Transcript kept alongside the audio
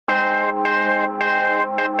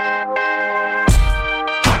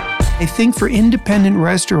I think for independent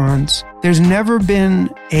restaurants, there's never been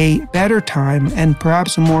a better time and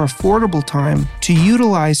perhaps a more affordable time to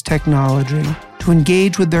utilize technology to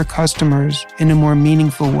engage with their customers in a more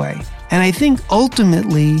meaningful way. And I think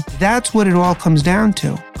ultimately, that's what it all comes down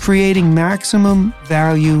to, creating maximum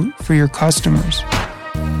value for your customers.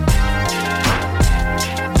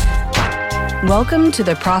 Welcome to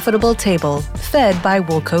The Profitable Table, fed by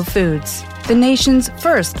Woolco Foods, the nation's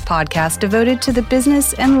first podcast devoted to the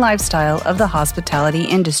business and lifestyle of the hospitality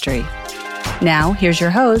industry. Now, here's your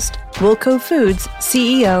host, Woolco Foods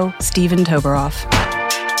CEO, Stephen Toboroff.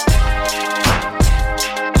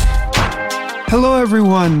 Hello,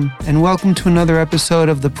 everyone, and welcome to another episode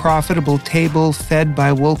of The Profitable Table, fed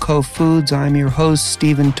by Woolco Foods. I'm your host,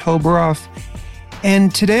 Stephen Toboroff.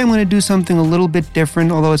 And today I'm going to do something a little bit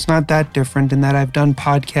different, although it's not that different in that I've done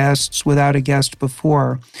podcasts without a guest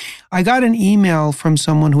before. I got an email from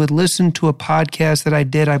someone who had listened to a podcast that I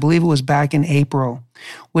did, I believe it was back in April,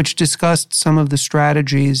 which discussed some of the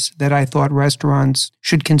strategies that I thought restaurants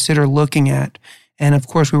should consider looking at. And of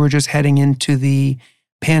course, we were just heading into the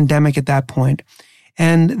pandemic at that point.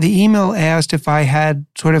 And the email asked if I had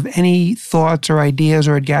sort of any thoughts or ideas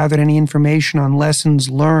or had gathered any information on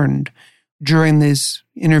lessons learned during these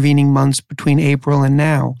intervening months between April and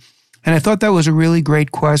now. And I thought that was a really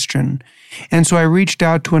great question. And so I reached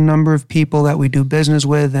out to a number of people that we do business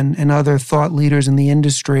with and other thought leaders in the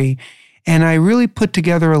industry. And I really put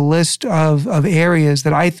together a list of areas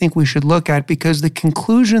that I think we should look at, because the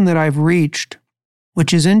conclusion that I've reached,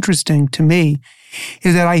 which is interesting to me,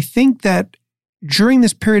 is that I think that during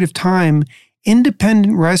this period of time,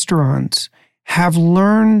 independent restaurants have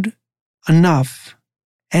learned enough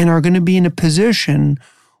and are going to be in a position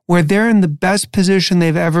where they're in the best position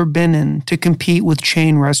they've ever been in to compete with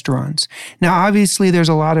chain restaurants. Now, obviously, there's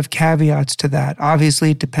a lot of caveats to that.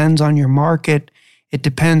 Obviously, it depends on your market. It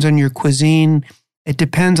depends on your cuisine. It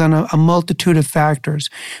depends on a multitude of factors.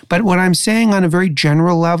 But what I'm saying on a very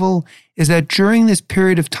general level is that during this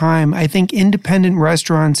period of time, I think independent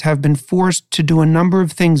restaurants have been forced to do a number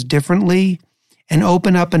of things differently and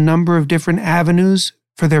open up a number of different avenues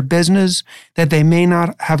for their business that they may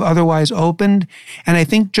not have otherwise opened. And I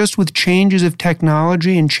think just with changes of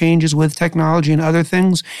technology and changes with technology and other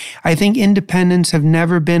things, I think independents have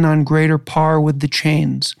never been on greater par with the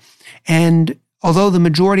chains. And although the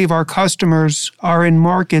majority of our customers are in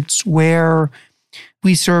markets where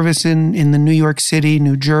we service in the New York City,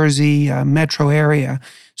 New Jersey, metro area.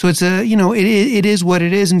 So it's it is what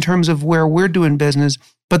it is in terms of where we're doing business.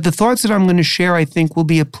 But the thoughts that I'm going to share, I think, will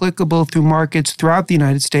be applicable through markets throughout the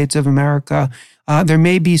United States of America. There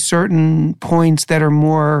may be certain points that are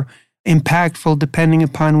more impactful depending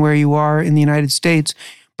upon where you are in the United States.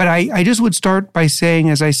 But I just would start by saying,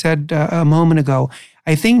 as I said a moment ago,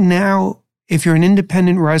 I think now, if you're an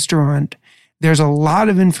independent restaurant, there's a lot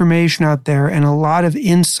of information out there and a lot of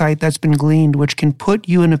insight that's been gleaned, which can put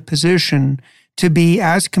you in a position to be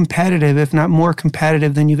as competitive, if not more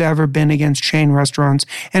competitive, than you've ever been against chain restaurants.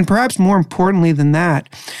 And perhaps more importantly than that,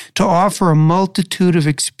 to offer a multitude of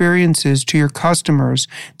experiences to your customers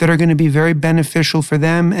that are going to be very beneficial for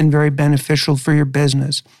them and very beneficial for your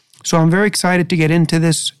business. So I'm very excited to get into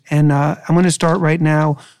this. And I'm going to start right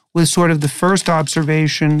now with sort of the first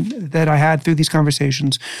observation that I had through these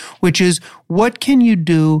conversations, which is, what can you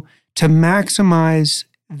do to maximize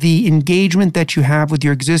the engagement that you have with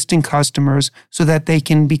your existing customers so that they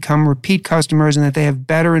can become repeat customers and that they have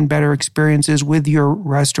better and better experiences with your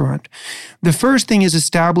restaurant? The first thing is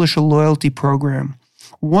establish a loyalty program.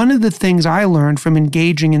 One of the things I learned from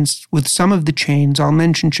engaging with some of the chains, I'll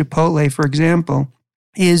mention Chipotle, for example,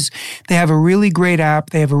 is they have a really great app.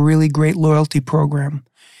 They have a really great loyalty program.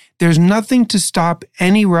 There's nothing to stop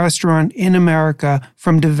any restaurant in America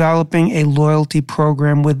from developing a loyalty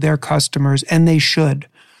program with their customers, and they should.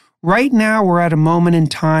 Right now, we're at a moment in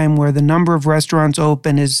time where the number of restaurants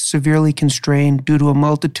open is severely constrained due to a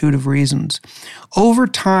multitude of reasons. Over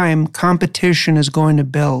time, competition is going to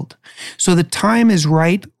build. So the time is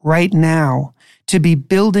right now to be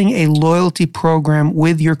building a loyalty program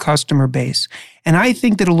with your customer base. And I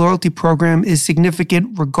think that a loyalty program is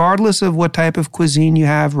significant regardless of what type of cuisine you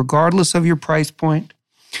have, regardless of your price point.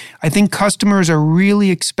 I think customers are really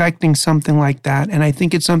expecting something like that, and I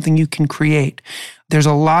think it's something you can create. There's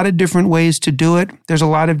a lot of different ways to do it. There's a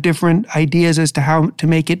lot of different ideas as to how to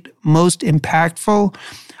make it most impactful.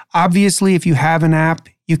 Obviously, if you have an app,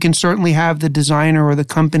 you can certainly have the designer or the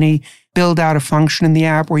company build out a function in the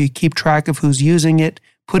app where you keep track of who's using it,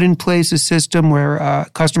 put in place a system where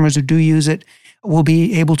customers who do use it will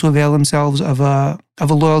be able to avail themselves of a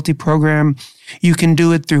loyalty program. You can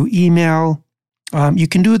do it through email. You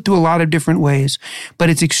can do it through a lot of different ways, but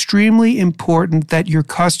it's extremely important that your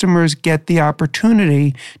customers get the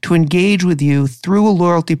opportunity to engage with you through a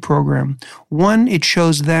loyalty program. One, it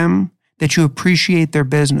shows them that you appreciate their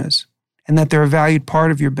business and that they're a valued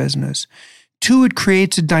part of your business. Two, it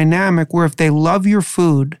creates a dynamic where if they love your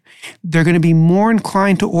food, they're going to be more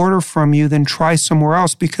inclined to order from you than try somewhere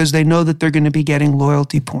else because they know that they're going to be getting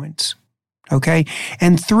loyalty points. Okay?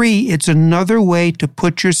 And three, it's another way to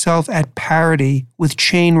put yourself at parity with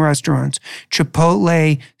chain restaurants.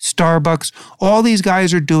 Chipotle, Starbucks, all these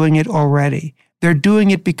guys are doing it already. They're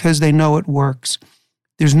doing it because they know it works.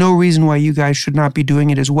 There's no reason why you guys should not be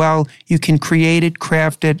doing it as well. You can create it,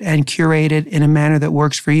 craft it, and curate it in a manner that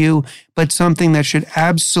works for you, but something that should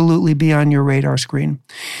absolutely be on your radar screen.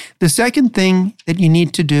 The second thing that you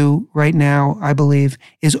need to do right now, I believe,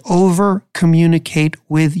 is over-communicate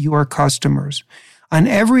with your customers. On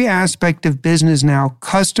every aspect of business now,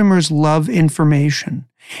 customers love information.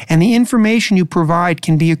 And the information you provide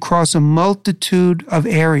can be across a multitude of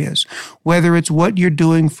areas, whether it's what you're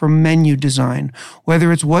doing for menu design,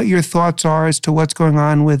 whether it's what your thoughts are as to what's going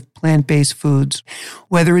on with plant-based foods,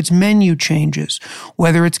 whether it's menu changes,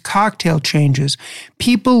 whether it's cocktail changes.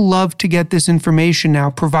 People love to get this information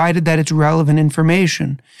now, provided that it's relevant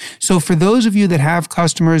information. So for those of you that have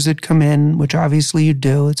customers that come in, which obviously you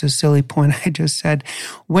do, it's a silly point I just said,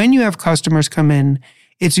 when you have customers come in,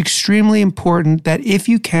 it's extremely important that if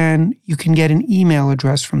you can get an email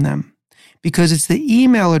address from them, because it's the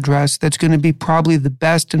email address that's going to be probably the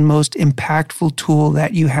best and most impactful tool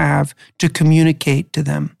that you have to communicate to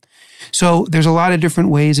them. So there's a lot of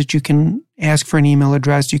different ways that you can ask for an email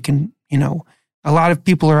address. You can, a lot of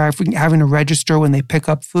people are having to register when they pick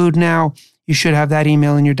up food now. You should have that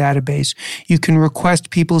email in your database. You can request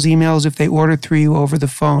people's emails if they order through you over the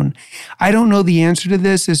phone. I don't know the answer to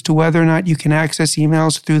this as to whether or not you can access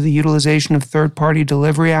emails through the utilization of third-party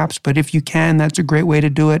delivery apps, but if you can, that's a great way to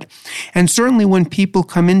do it. And certainly when people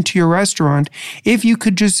come into your restaurant, if you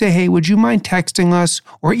could just say, hey, would you mind texting us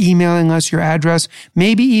or emailing us your address,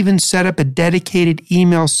 maybe even set up a dedicated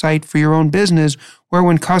email site for your own business where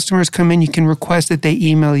when customers come in, you can request that they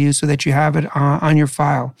email you so that you have it on your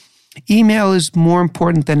file. Email is more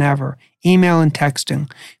important than ever. Email and texting.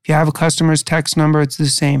 If you have a customer's text number, it's the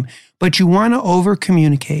same. But you want to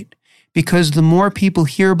over-communicate because the more people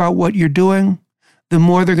hear about what you're doing, the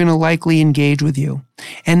more they're going to likely engage with you.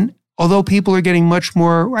 And although people are getting much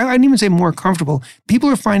more, I didn't even say more comfortable, people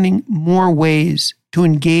are finding more ways to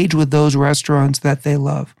engage with those restaurants that they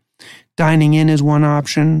love. Dining in is one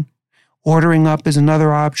option. Ordering up is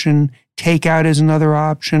another option. Takeout is another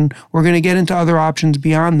option. We're going to get into other options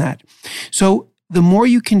beyond that. So the more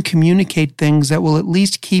you can communicate things that will at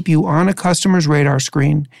least keep you on a customer's radar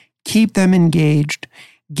screen, keep them engaged,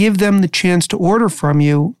 give them the chance to order from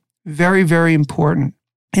you, very, very important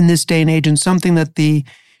in this day and age, and something that the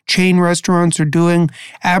chain restaurants are doing.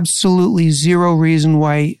 Absolutely zero reason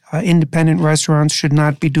why independent restaurants should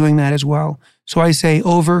not be doing that as well. So I say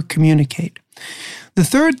over-communicate. The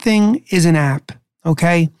third thing is an app,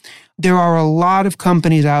 okay? There are a lot of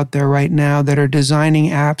companies out there right now that are designing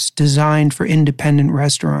apps designed for independent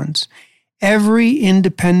restaurants. Every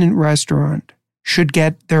independent restaurant should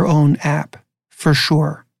get their own app, for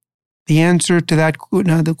sure. The answer to that,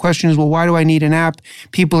 the question is, well, why do I need an app?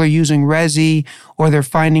 People are using Resi, or they're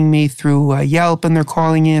finding me through Yelp and they're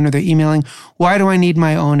calling in, or they're emailing. Why do I need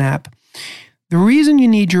my own app? The reason you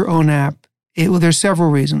need your own app, there's several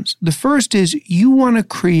reasons. The first is you want to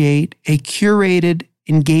create a curated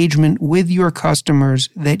engagement with your customers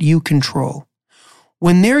that you control.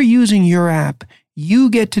 When they're using your app, you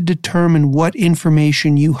get to determine what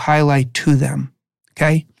information you highlight to them,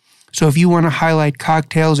 okay? So if you want to highlight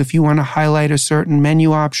cocktails, if you want to highlight a certain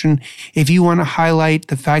menu option, if you want to highlight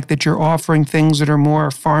the fact that you're offering things that are more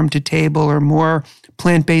farm to table or more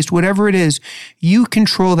plant-based, whatever it is, you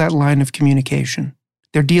control that line of communication.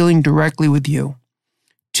 They're dealing directly with you.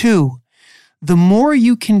 2, the more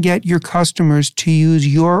you can get your customers to use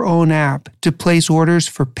your own app to place orders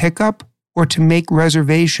for pickup or to make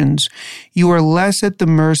reservations, you are less at the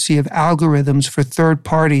mercy of algorithms for third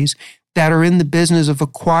parties that are in the business of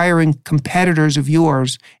acquiring competitors of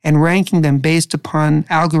yours and ranking them based upon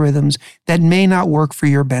algorithms that may not work for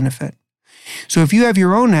your benefit. So if you have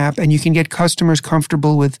your own app and you can get customers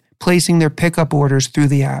comfortable with placing their pickup orders through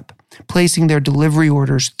the app, placing their delivery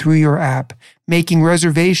orders through your app, making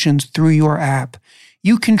reservations through your app,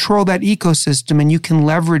 you control that ecosystem and you can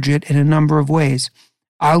leverage it in a number of ways.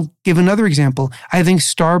 I'll give another example. I think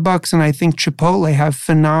Starbucks and I think Chipotle have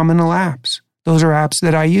phenomenal apps. Those are apps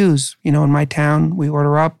that I use. In my town, we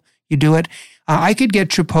order up, you do it. I could get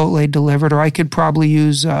Chipotle delivered, or I could probably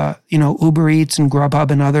use, Uber Eats and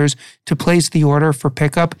Grubhub and others to place the order for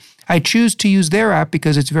pickup. I choose to use their app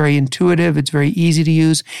because it's very intuitive, it's very easy to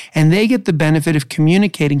use, and they get the benefit of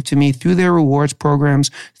communicating to me through their rewards programs,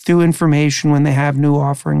 through information when they have new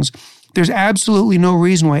offerings. There's absolutely no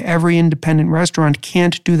reason why every independent restaurant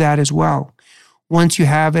can't do that as well. Once you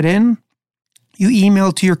have it in, you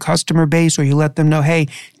email to your customer base, or you let them know, hey,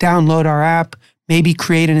 download our app. Maybe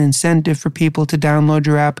create an incentive for people to download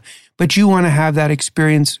your app, but you want to have that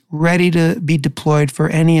experience ready to be deployed for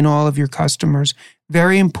any and all of your customers.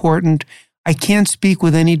 Very important. I can't speak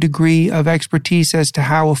with any degree of expertise as to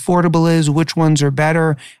how affordable is, which ones are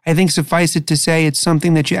better. I think suffice it to say it's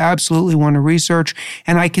something that you absolutely want to research.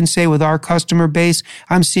 And I can say with our customer base,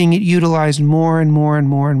 I'm seeing it utilized more and more and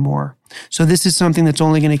more and more. So this is something that's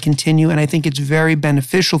only going to continue, and I think it's very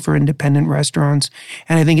beneficial for independent restaurants,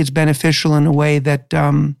 and I think it's beneficial in a way that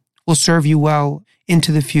will serve you well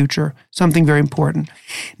into the future, something very important.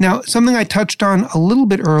 Now, something I touched on a little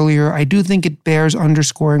bit earlier, I do think it bears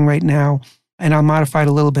underscoring right now, and I'll modify it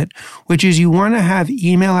a little bit, which is you want to have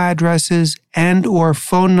email addresses and or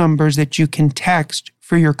phone numbers that you can text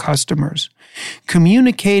for your customers.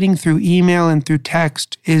 Communicating through email and through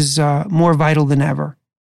text is more vital than ever.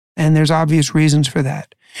 And there's obvious reasons for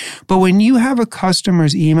that. But when you have a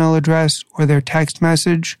customer's email address or their text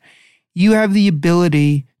message, you have the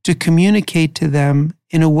ability to communicate to them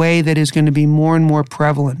in a way that is going to be more and more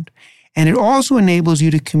prevalent. And it also enables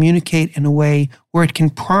you to communicate in a way where it can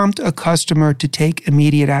prompt a customer to take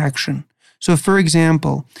immediate action. So for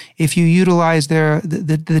example, if you utilize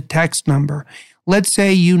the text number, let's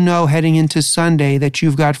say you know heading into Sunday that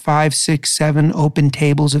you've got 5, 6, 7 open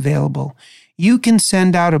tables available. You can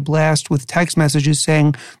send out a blast with text messages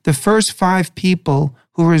saying the first 5 people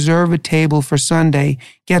who reserve a table for Sunday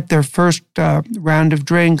get their first round of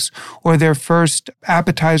drinks or their first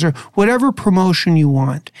appetizer, whatever promotion you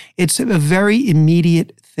want. It's a very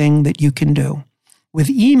immediate thing that you can do. With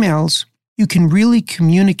emails, you can really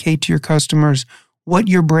communicate to your customers what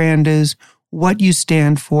your brand is, what you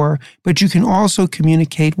stand for, but you can also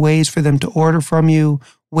communicate ways for them to order from you,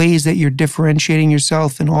 ways that you're differentiating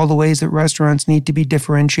yourself in all the ways that restaurants need to be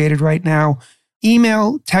differentiated right now.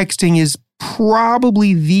 Email texting is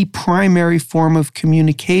probably the primary form of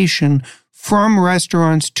communication from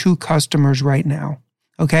restaurants to customers right now.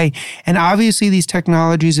 Okay? And obviously these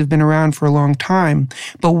technologies have been around for a long time,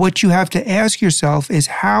 but what you have to ask yourself is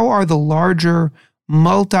how are the larger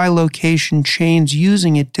multi-location chains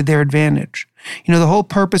using it to their advantage? You know, the whole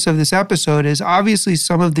purpose of this episode is obviously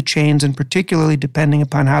some of the chains, and particularly depending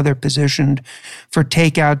upon how they're positioned for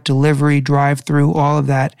takeout, delivery, drive-through, all of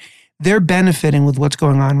that, they're benefiting with what's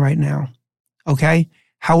going on right now. Okay?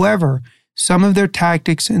 However, some of their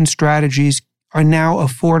tactics and strategies are now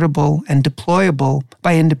affordable and deployable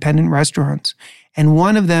by independent restaurants. And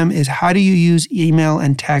one of them is how do you use email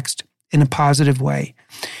and text in a positive way?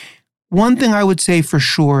 One thing I would say for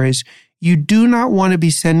sure is you do not want to be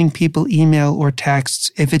sending people email or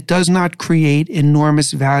texts if it does not create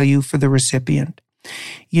enormous value for the recipient.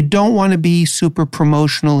 You don't want to be super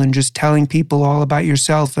promotional and just telling people all about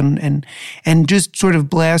yourself and just sort of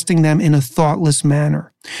blasting them in a thoughtless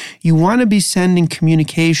manner. You want to be sending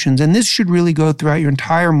communications, and this should really go throughout your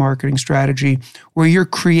entire marketing strategy, where you're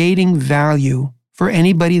creating value for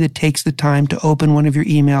anybody that takes the time to open one of your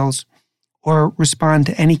emails or respond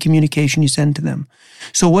to any communication you send to them.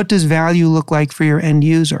 So what does value look like for your end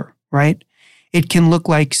user, right? It can look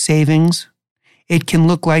like savings. It can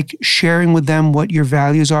look like sharing with them what your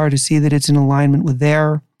values are to see that it's in alignment with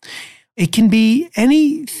their. It can be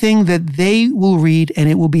anything that they will read and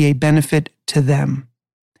it will be a benefit to them.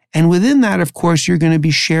 And within that, of course, you're going to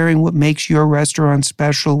be sharing what makes your restaurant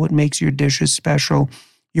special, what makes your dishes special,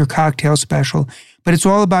 your cocktail special. But it's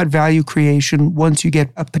all about value creation once you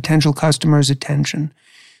get a potential customer's attention.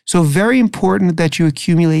 So very important that you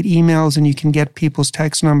accumulate emails and you can get people's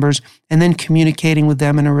text numbers and then communicating with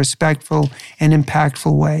them in a respectful and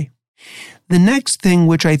impactful way. The next thing,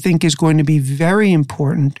 which I think is going to be very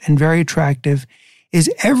important and very attractive, is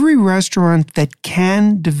every restaurant that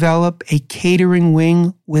can develop a catering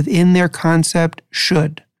wing within their concept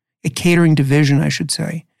should. A catering division, I should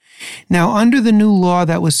say. Now, under the new law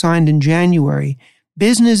that was signed in January,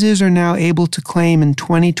 businesses are now able to claim in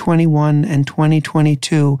 2021 and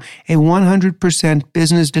 2022 a 100%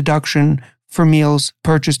 business deduction for meals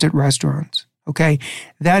purchased at restaurants. Okay?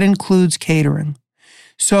 That includes catering.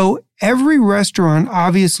 So every restaurant,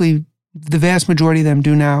 obviously, the vast majority of them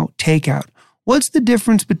do now takeout. What's the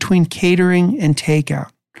difference between catering and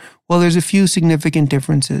takeout? Well, there's a few significant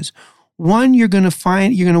differences. One, you're going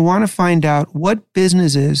to want to find out what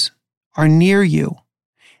businesses are near you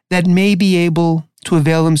that may be able to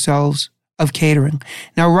avail themselves of catering.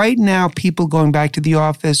 Now, right now, people going back to the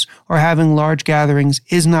office or having large gatherings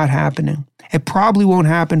is not happening. It probably won't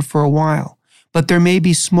happen for a while, but there may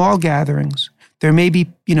be small gatherings. There may be,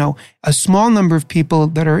 a small number of people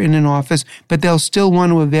that are in an office, but they'll still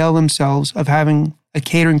want to avail themselves of having a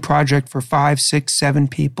catering project for 5, 6, 7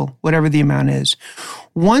 people, whatever the amount is.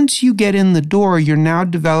 Once you get in the door, you're now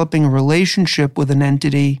developing a relationship with an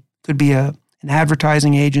entity. Could be an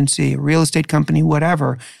advertising agency, a real estate company,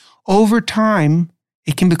 whatever. Over time,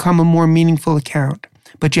 it can become a more meaningful account,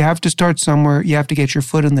 but you have to start somewhere. You have to get your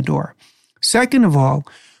foot in the door. Second of all,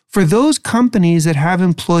 for those companies that have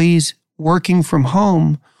employees working from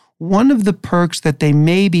home, one of the perks that they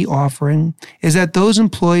may be offering is that those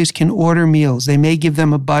employees can order meals. They may give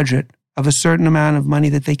them a budget of a certain amount of money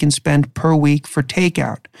that they can spend per week for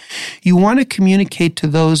takeout. You want to communicate to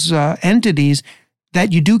those entities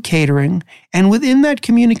that you do catering, and within that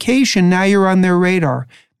communication, now you're on their radar.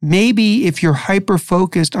 Maybe if you're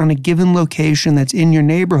hyper-focused on a given location that's in your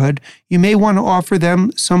neighborhood, you may want to offer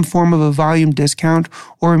them some form of a volume discount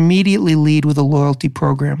or immediately lead with a loyalty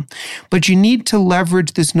program. But you need to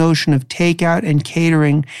leverage this notion of takeout and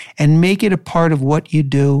catering and make it a part of what you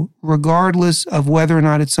do, regardless of whether or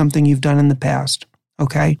not it's something you've done in the past,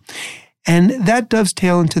 okay? And that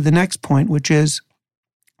dovetails into the next point, which is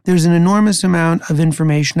there's an enormous amount of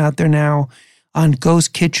information out there now on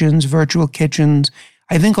ghost kitchens, virtual kitchens.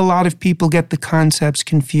 I think a lot of people get the concepts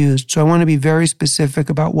confused, so I want to be very specific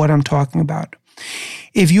about what I'm talking about.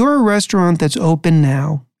 If you're a restaurant that's open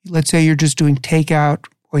now, let's say you're just doing takeout,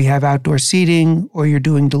 or you have outdoor seating, or you're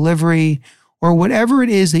doing delivery, or whatever it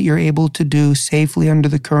is that you're able to do safely under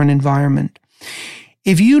the current environment.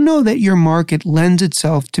 If you know that your market lends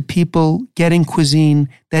itself to people getting cuisine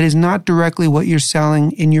that is not directly what you're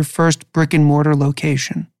selling in your first brick and mortar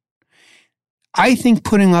location, I think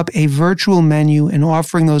putting up a virtual menu and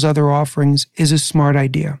offering those other offerings is a smart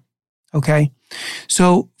idea, okay?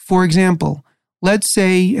 So, for example, let's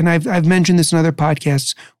say, and I've mentioned this in other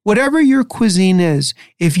podcasts, whatever your cuisine is,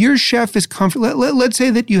 if your chef is comfortable, let's say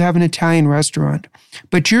that you have an Italian restaurant,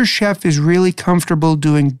 but your chef is really comfortable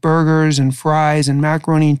doing burgers and fries and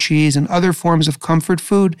macaroni and cheese and other forms of comfort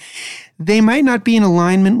food, they might not be in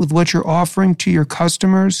alignment with what you're offering to your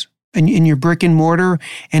customers in your brick and mortar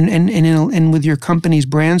and with your company's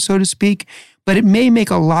brand, so to speak, but it may make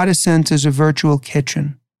a lot of sense as a virtual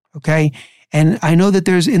kitchen, okay? And I know that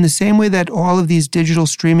there's, in the same way that all of these digital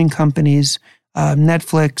streaming companies,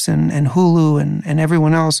 Netflix and Hulu and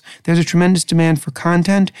everyone else, there's a tremendous demand for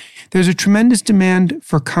content. There's a tremendous demand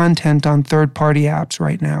for content on third-party apps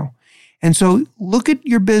right now. And so look at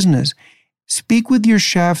your business. Speak with your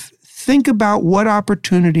chef. Think about what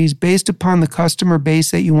opportunities based upon the customer base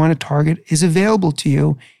that you want to target is available to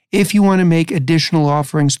you if you want to make additional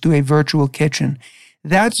offerings through a virtual kitchen.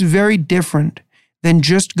 That's very different than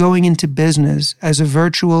just going into business as a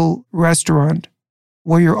virtual restaurant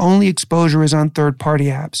where your only exposure is on third-party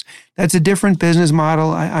apps. That's a different business model.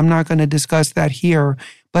 I'm not going to discuss that here.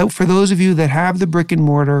 But for those of you that have the brick and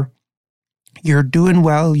mortar, you're doing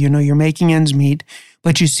well, you're making ends meet,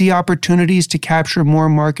 but you see opportunities to capture more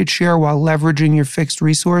market share while leveraging your fixed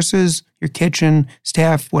resources, your kitchen,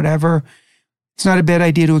 staff, whatever, it's not a bad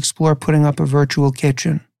idea to explore putting up a virtual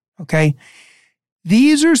kitchen, okay?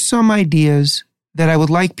 These are some ideas that I would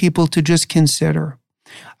like people to just consider.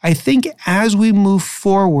 I think as we move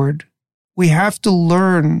forward, we have to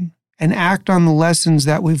learn and act on the lessons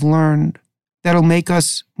that we've learned that'll make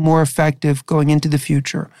us more effective going into the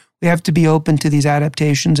future. We have to be open to these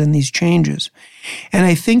adaptations and these changes. And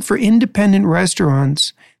I think for independent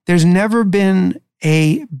restaurants, there's never been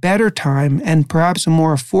a better time and perhaps a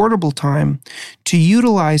more affordable time to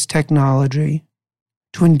utilize technology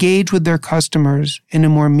to engage with their customers in a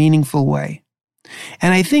more meaningful way.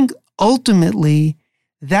 And I think ultimately,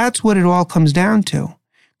 that's what it all comes down to,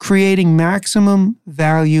 creating maximum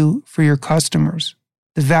value for your customers.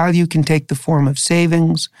 The value can take the form of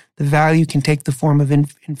savings. The value can take the form of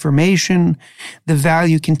information. The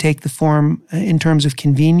value can take the form in terms of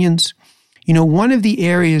convenience. One of the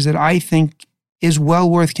areas that I think is well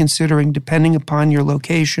worth considering depending upon your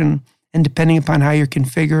location and depending upon how you're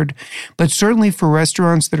configured, but certainly for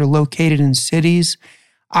restaurants that are located in cities,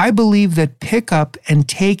 I believe that pickup and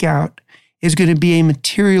takeout is going to be a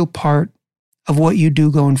material part of what you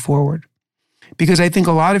do going forward. Because I think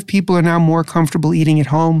a lot of people are now more comfortable eating at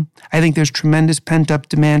home. I think there's tremendous pent-up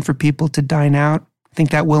demand for people to dine out. I think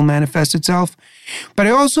that will manifest itself. But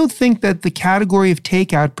I also think that the category of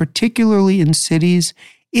takeout, particularly in cities,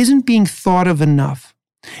 isn't being thought of enough.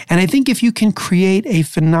 And I think if you can create a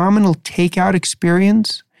phenomenal takeout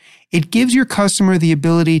experience It gives your customer the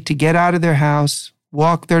ability to get out of their house,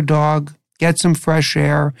 walk their dog, get some fresh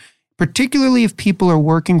air. Particularly if people are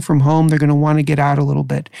working from home, they're going to want to get out a little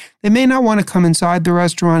bit. They may not want to come inside the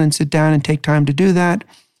restaurant and sit down and take time to do that,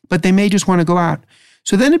 but they may just want to go out.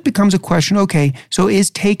 So then it becomes a question, okay, so is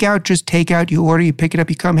takeout just takeout? You order, you pick it up,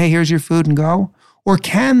 you come, hey, here's your food and go? Or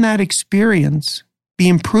can that experience be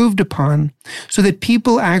improved upon so that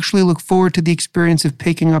people actually look forward to the experience of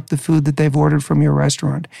picking up the food that they've ordered from your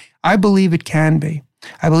restaurant? I believe it can be.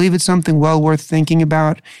 I believe it's something well worth thinking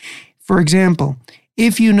about. For example,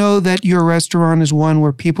 if you know that your restaurant is one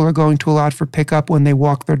where people are going to a lot for pickup when they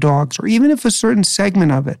walk their dogs, or even if a certain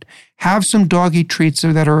segment of it, have some doggy treats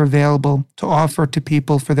that are available to offer to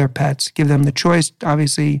people for their pets. Give them the choice,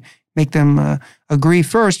 obviously make them agree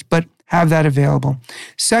first, but have that available.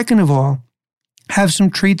 Second of all, have some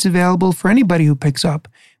treats available for anybody who picks up.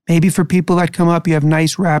 Maybe for people that come up, you have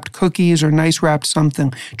nice wrapped cookies or nice wrapped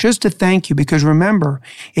something, just to thank you. Because remember,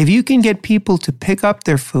 if you can get people to pick up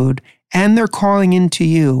their food and they're calling into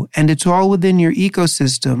you, and it's all within your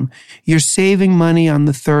ecosystem, you're saving money on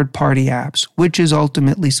the third-party apps, which is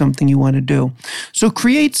ultimately something you want to do. So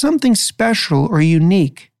create something special or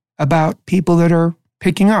unique about people that are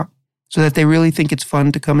picking up so that they really think it's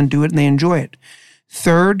fun to come and do it and they enjoy it.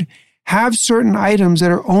 Third, have certain items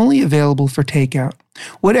that are only available for takeout.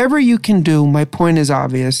 Whatever you can do, my point is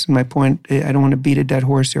obvious. My point, I don't want to beat a dead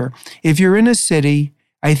horse here. If you're in a city,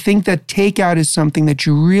 I think that takeout is something that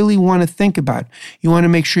you really want to think about. You want to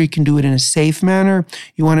make sure you can do it in a safe manner.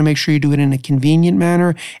 You want to make sure you do it in a convenient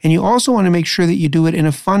manner. And you also want to make sure that you do it in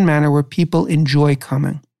a fun manner where people enjoy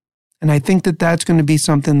coming. And I think that that's going to be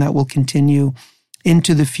something that will continue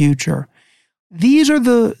into the future. These are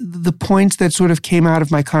the points that sort of came out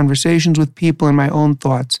of my conversations with people and my own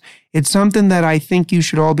thoughts. It's something that I think you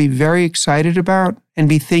should all be very excited about and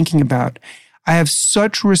be thinking about. I have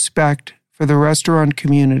such respect for the restaurant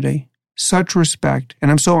community, such respect, and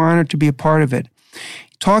I'm so honored to be a part of it.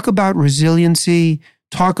 Talk about resiliency,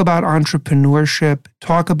 talk about entrepreneurship,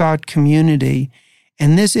 talk about community,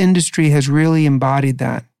 and this industry has really embodied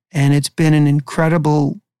that. And it's been an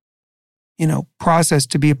incredible, process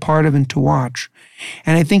to be a part of and to watch.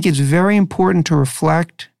 And I think it's very important to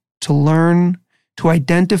reflect, to learn, to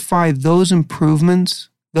identify those improvements,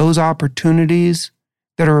 those opportunities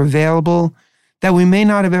that are available that we may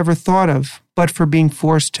not have ever thought of, but for being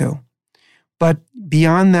forced to. But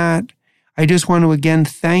beyond that, I just want to again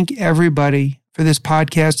thank everybody for this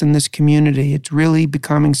podcast and this community. It's really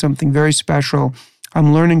becoming something very special.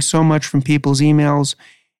 I'm learning so much from people's emails.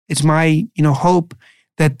 It's my, hope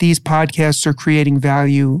that these podcasts are creating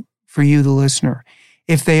value for you, the listener.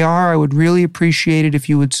 If they are, I would really appreciate it if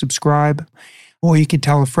you would subscribe, or you could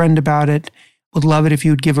tell a friend about it. Would love it if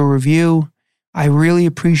you would give a review. I really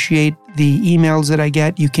appreciate the emails that I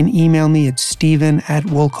get. You can email me at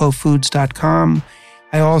steven@woolcofoods.com.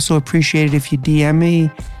 I also appreciate it if you DM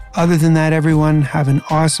me. Other than that, everyone, have an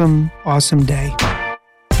awesome, awesome day.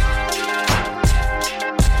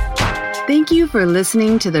 Thank you for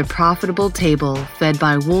listening to The Profitable Table, fed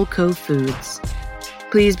by Woolco Foods.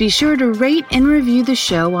 Please be sure to rate and review the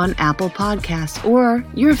show on Apple Podcasts or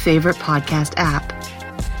your favorite podcast app.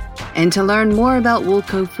 And to learn more about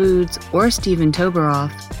Woolco Foods or Steven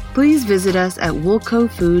Toboroff, please visit us at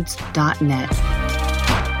woolcofoods.net.